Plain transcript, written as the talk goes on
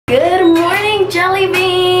jelly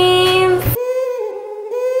beans!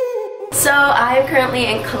 So I'm currently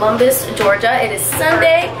in Columbus, Georgia. It is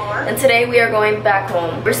Sunday and today we are going back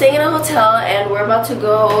home. We're staying in a hotel and we're about to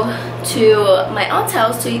go to my aunt's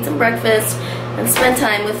house to eat some breakfast and spend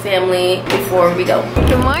time with family before we go.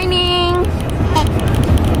 Good morning!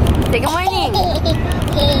 Say good morning!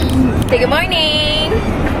 Say good morning!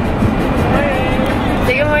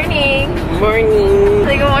 Say good morning! Morning!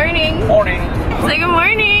 Say good morning! Morning! Say good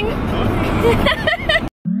morning!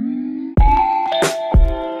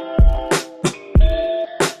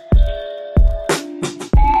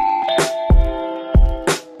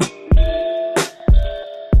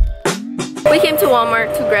 We came to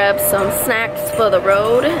Walmart to grab some snacks for the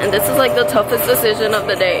road, and this is like the toughest decision of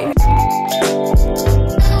the day.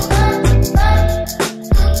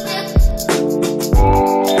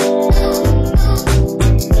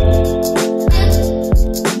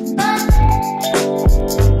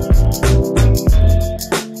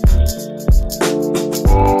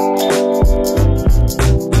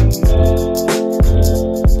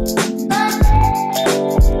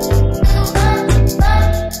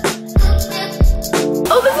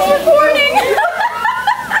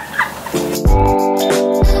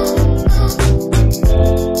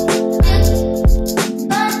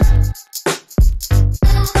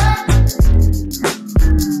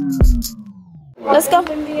 Let's go.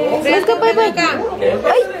 Let's go, bye bye. Bye.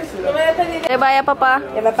 Say bye, Papa.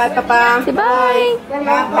 Say bye, Papa. Say bye. Bye.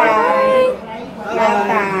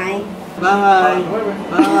 Bye. Bye.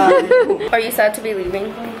 Bye. Are you sad to be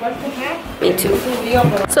leaving? Me too.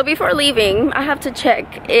 So before leaving, I have to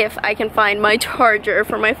check if I can find my charger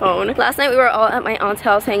for my phone. Last night we were all at my aunt's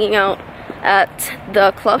house hanging out at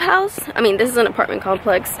the clubhouse. I mean, this is an apartment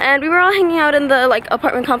complex, and we were all hanging out in the like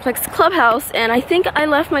apartment complex clubhouse, and I think I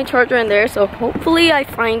left my charger in there, so hopefully I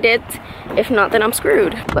find it. If not, then I'm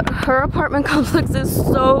screwed. But her apartment complex is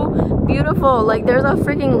so beautiful. Like, there's a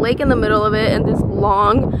freaking lake in the middle of it and this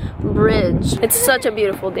long bridge. It's such a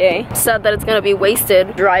beautiful day. Sad that it's gonna be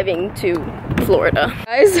wasted driving to Florida.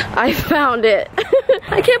 Guys, I found it.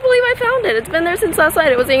 I can't believe I found it. It's been there since last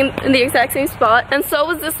night. It was in the exact same spot, and so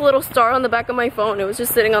was this little star on the back of my phone. It was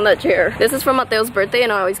just sitting on that chair. This is from Mateo's birthday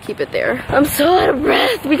and I always keep it there. I'm so out of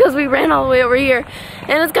breath because we ran all the way over here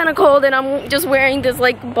and it's kind of cold and I'm just wearing this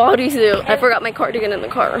like bodysuit. I forgot my cardigan in the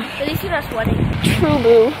car. At least you're not sweating. True,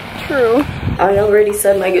 boo. True. I already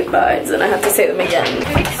said my goodbyes and I have to say them again.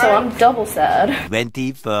 So I'm double sad.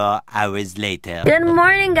 24 hours later. Good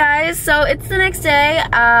morning, guys. So it's the next day.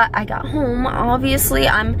 I got home. Obviously,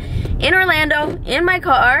 I'm in Orlando in my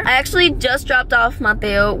car. I actually just dropped off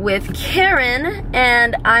Mateo with Karen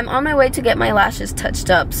and I'm on my way to get my lashes touched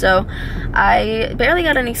up. So I barely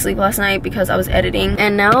got any sleep last night because I was editing,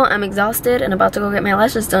 and now I'm exhausted and about to go get my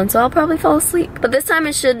lashes done, so I'll probably fall asleep. But this time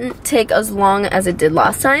it shouldn't take as long as it did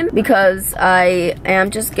last time because I am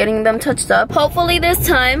just getting them touched up. Hopefully this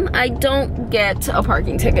time I don't get a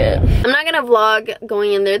parking ticket. I'm not gonna vlog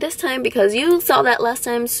going in there this time because you saw that last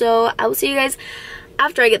time, so I will see you guys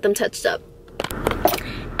after I get them touched up.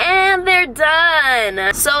 And they're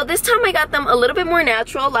done. So this time I got them a little bit more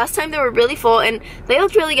natural. Last time they were really full and they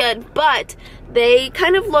looked really good, but they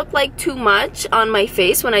kind of looked like too much on my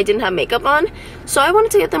face when I didn't have makeup on. So I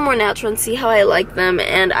wanted to get them more natural and see how I like them,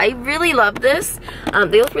 and I really love this.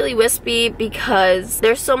 They look really wispy because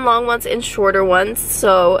there's some long ones and shorter ones.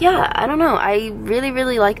 So yeah, I don't know. I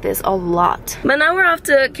really like this a lot. But now we're off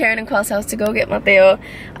to Karen and Qual's house to go get Mateo.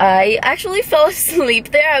 I actually fell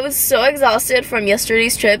asleep there. I was so exhausted from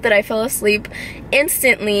yesterday's trip that I fell asleep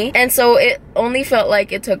instantly, and so it only felt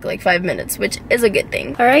like it took like 5 minutes, which is a good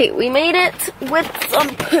thing. All right, we made it with some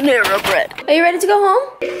Panera bread. Are you ready to go home?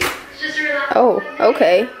 Oh,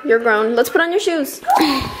 okay. You're grown. Let's put on your shoes.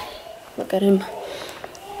 Look at him.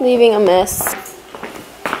 Leaving a mess.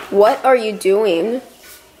 What are you doing?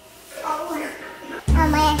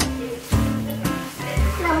 Mama.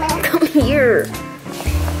 Come here.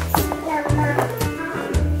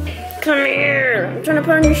 Come here. I'm trying to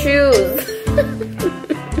put on your shoes.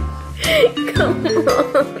 Come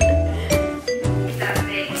on.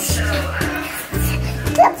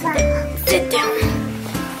 Sit down.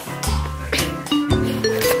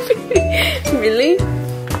 Really?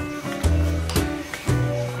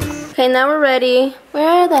 Okay, now we're ready.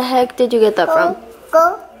 Where the heck did you get that from?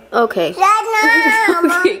 Go. Okay.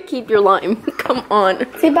 Mama. Okay, keep your lime. Come on.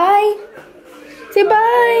 Say bye. Say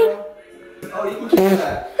bye.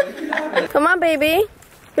 Come on, baby.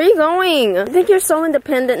 Where are you going? I think you're so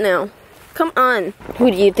independent now. Come on.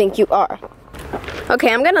 Who do you think you are?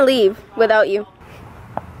 Okay, I'm gonna leave without you.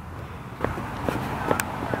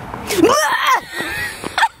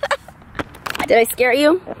 Did I scare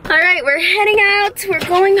you? All right, we're heading out. We're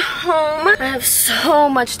going home. I have so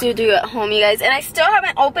much to do at home, you guys. And I still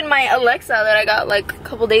haven't opened my Alexa that I got like a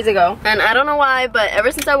couple days ago. And I don't know why, but ever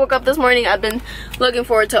since I woke up this morning, I've been looking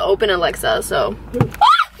forward to open Alexa, so.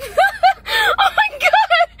 Oh my god!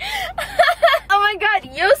 Oh my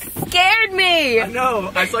god, you scared me! I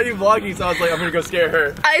know, I saw you vlogging, so I was like, I'm gonna go scare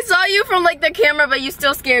her. I saw you from like the camera, but you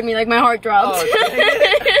still scared me, like my heart dropped. Oh, dang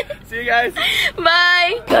it. See you guys.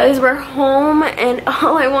 Bye. Guys, we're home and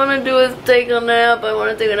all I want to do is take a nap. I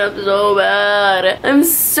want to take a nap so bad. I'm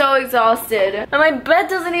so exhausted. And my bed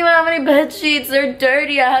doesn't even have any bed sheets. They're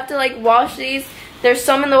dirty. I have to like wash these. There's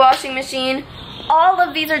some in the washing machine. All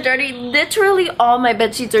of these are dirty. Literally all my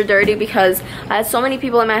bed sheets are dirty because I had so many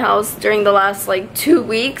people in my house during the last like 2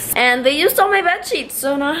 weeks and they used all my bed sheets,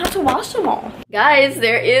 so now I have to wash them all. Guys,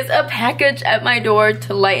 there is a package at my door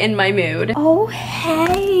to lighten my mood. Oh,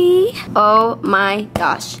 hey. Oh my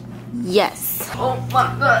gosh. Yes. Oh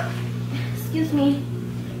my god. Excuse me.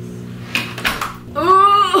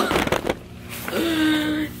 Ooh.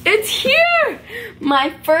 It's here. My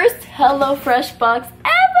first HelloFresh box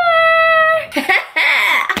ever.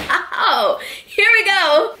 Oh, here we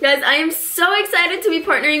go. Guys, I am so excited to be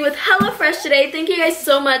partnering with HelloFresh today. Thank you guys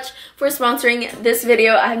so much for sponsoring this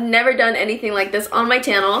video. I've never done anything like this on my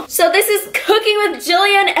channel. So this is Cooking with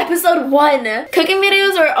Jelian episode 1. Cooking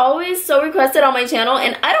videos are always so requested on my channel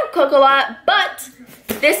and I don't cook a lot, but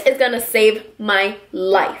this is gonna save my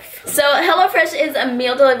life. So HelloFresh is a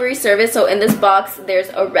meal delivery service. So in this box, there's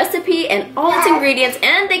a recipe and all its ingredients,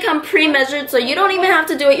 and they come pre-measured so you don't even have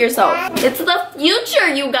to do it yourself. It's the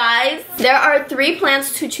future, you guys. There are 3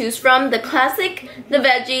 plans to choose from: the classic, the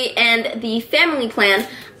veggie, and the family plan.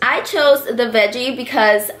 I chose the veggie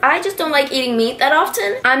because I just don't like eating meat that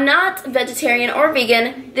often. I'm not vegetarian or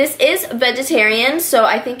vegan. This is vegetarian, so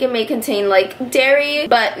I think it may contain like dairy,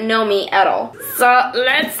 but no meat at all. So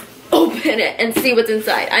let's open it and see what's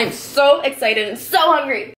inside. I'm so excited and so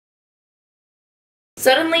hungry.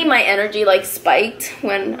 Suddenly my energy like spiked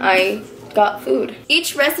when I got food.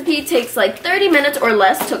 Each recipe takes like 30 minutes or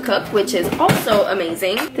less to cook, which is also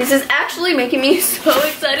amazing. This is actually making me so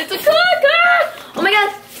excited to cook. Ah! Oh my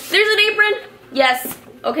god. There's an apron. Yes.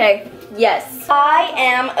 Okay. Yes. I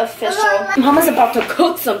am official. Mama's about to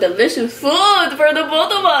cook some delicious food for the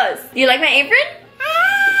both of us. Do you like my apron?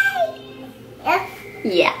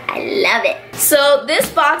 Yeah, I love it. So this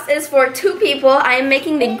box is for 2 people. I am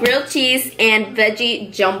making the grilled cheese and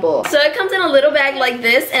veggie jumble. So it comes in a little bag like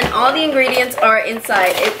this and all the ingredients are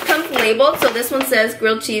inside. It comes labeled, so this one says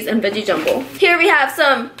grilled cheese and veggie jumble. Here we have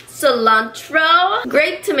some cilantro,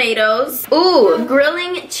 grape tomatoes, ooh,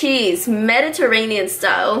 grilling cheese, Mediterranean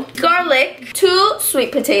style, garlic, 2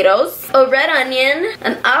 sweet potatoes, a red onion,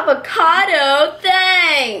 an avocado,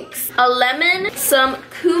 thanks, a lemon, some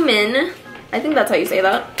cumin, I think that's how you say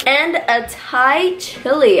that, and a Thai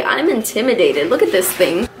chili. I'm intimidated. Look at this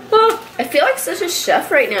thing. Oh, I feel like such a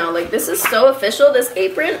chef right now. Like, this is so official, this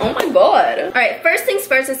apron. Oh my god. All right, first things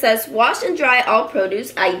first, it says wash and dry all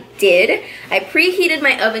produce. I did. I preheated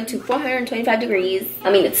my oven to 425 degrees.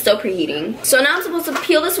 I mean, it's still preheating. So now I'm supposed to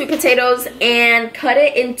peel the sweet potatoes and cut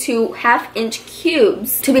it into 1/2-inch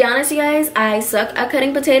cubes. To be honest, you guys, I suck at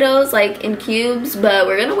cutting potatoes like in cubes, but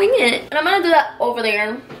we're gonna wing it. And I'm gonna do that over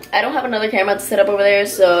there. I don't have another camera to set up over there,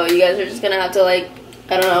 so you guys are just gonna have to like,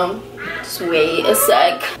 I don't know, just wait a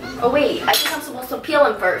sec. Oh wait, I think I'm supposed to peel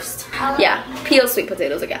them first. Yeah, peel sweet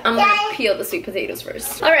potatoes again. I'm gonna peel the sweet potatoes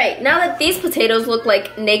first. All right, now that these potatoes look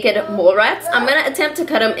like naked mole rats, I'm gonna attempt to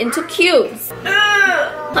cut them into cubes.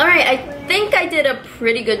 All right, I think I did a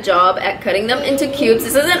pretty good job at cutting them into cubes.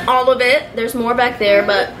 This isn't all of it. There's more back there,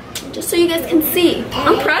 but just so you guys can see.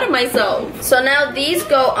 I'm proud of myself. So now these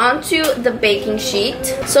go onto the baking sheet.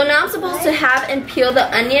 So now I'm supposed to halve and peel the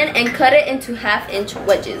onion and cut it into 1/2-inch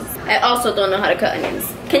wedges. I also don't know how to cut onions.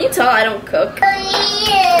 Can you tell I don't cook?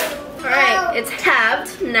 Alright, it's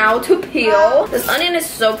halved. Now to peel. This onion is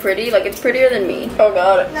so pretty. Like, it's prettier than me. Oh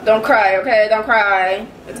god. Don't cry, okay? Don't cry.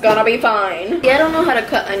 It's gonna be fine. Yeah, I don't know how to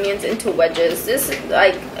cut onions into wedges. This is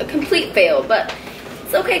like a complete fail, but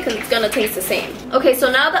it's okay because it's gonna taste the same. Okay,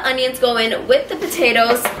 so now the onions go in with the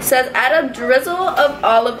potatoes. It says add a drizzle of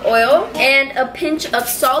olive oil and a pinch of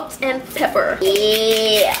salt and pepper.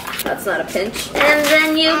 Yeah, that's not a pinch. And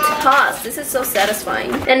then you toss. This is so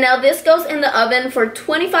satisfying. And now this goes in the oven for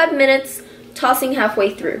 25 minutes, tossing halfway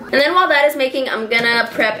through. And then while that is making, I'm gonna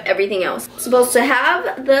prep everything else. Supposed to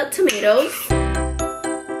have the tomatoes.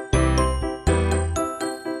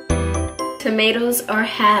 Tomatoes are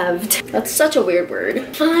halved. That's such a weird word.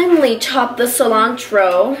 Finally chopped the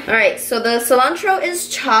cilantro. All right, so the cilantro is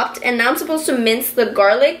chopped and now I'm supposed to mince the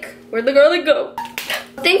garlic. Where'd the garlic go?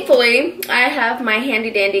 Thankfully, I have my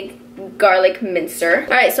handy dandy garlic mincer.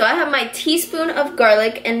 Alright, so I have my teaspoon of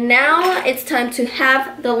garlic, and now it's time to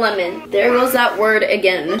have the lemon. There goes that word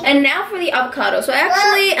again. And now for the avocado. So I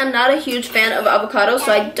actually am not a huge fan of avocado,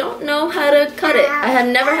 so I don't know how to cut it. I have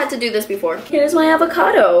never had to do this before. Here's my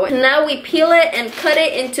avocado. Now we peel it and cut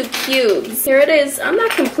it into cubes. Here it is. I'm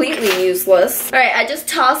not completely useless. Alright, I just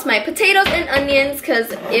tossed my potatoes and onions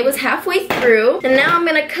because it was halfway through. And now I'm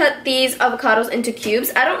gonna cut these avocados into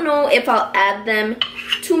cubes. I don't know if I'll add them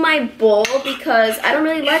to my bowl because I don't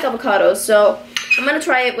really like avocados, so I'm gonna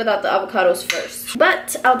try it without the avocados first.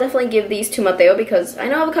 But I'll definitely give these to Mateo because I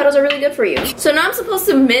know avocados are really good for you. So now I'm supposed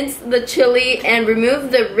to mince the chili and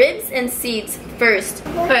remove the ribs and seeds first.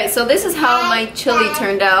 Alright, so this is how my chili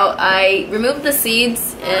turned out. I removed the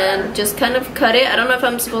seeds and just kind of cut it. I don't know if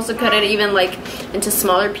I'm supposed to cut it even like into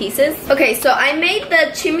smaller pieces. Okay, so I made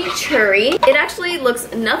the chimichurri. It actually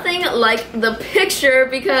looks nothing like the picture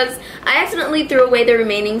because I accidentally threw away the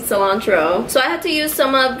remaining cilantro. So I had to use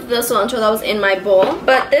some of the cilantro that was in my bowl.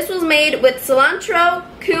 But this was made with cilantro,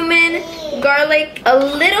 cumin, garlic, a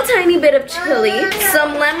little tiny bit of chili,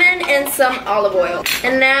 some lemon, and some olive oil.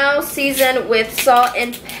 And now season with salt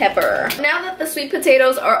and pepper. Now that the sweet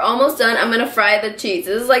potatoes are almost done, I'm gonna fry the cheese.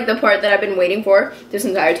 This is like the part that I've been waiting for this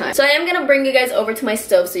entire time. So I am gonna bring you guys over to my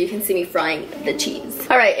stove so you can see me frying the cheese.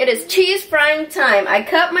 Alright, it is cheese frying time. I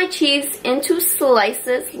cut my cheese into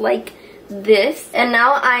slices like this, and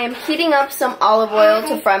now I am heating up some olive oil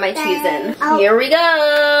to fry my cheese in. Here we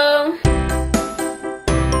go!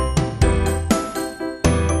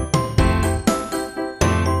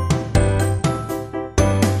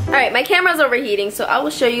 Alright, my camera's overheating, so I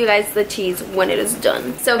will show you guys the cheese when it is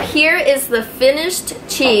done. So here is the finished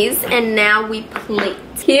cheese, and now we plate.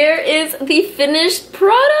 Here is the finished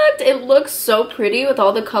product. It looks so pretty with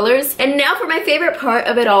all the colors. And now for my favorite part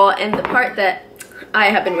of it all, and the part that I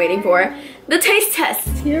have been waiting for, the taste test.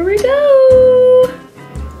 Here we go.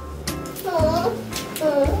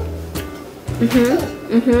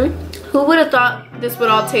 Who would have thought this would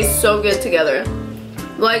all taste so good together?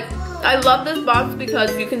 Like, I love this box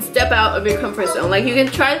because you can step out of your comfort zone. Like, you can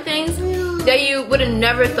try things that you would have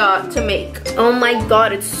never thought to make. Oh my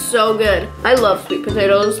god, it's so good. I love sweet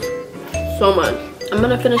potatoes so much. I'm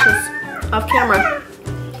gonna finish this off camera.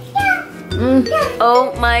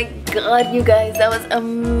 Oh my god, you guys, that was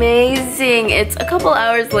amazing. It's a couple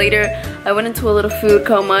hours later. I went into a little food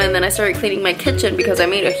coma, and then I started cleaning my kitchen because I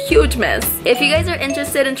made a huge mess. If you guys are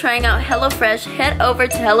interested in trying out HelloFresh, head over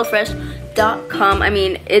to HelloFresh.com. I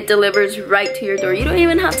mean, it delivers right to your door. You don't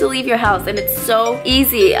even have to leave your house, and it's so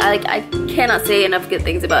easy. I cannot say enough good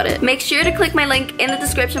things about it. Make sure to click my link in the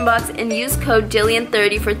description box and use code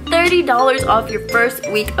Jelian30 for $30 off your first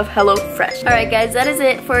week of HelloFresh. Alright guys, that is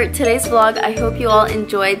it for today's vlog. I hope you all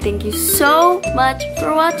enjoyed. Thank you so much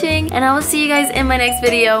for watching, and I will see you guys in my next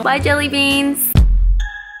video. Bye, jelly beans!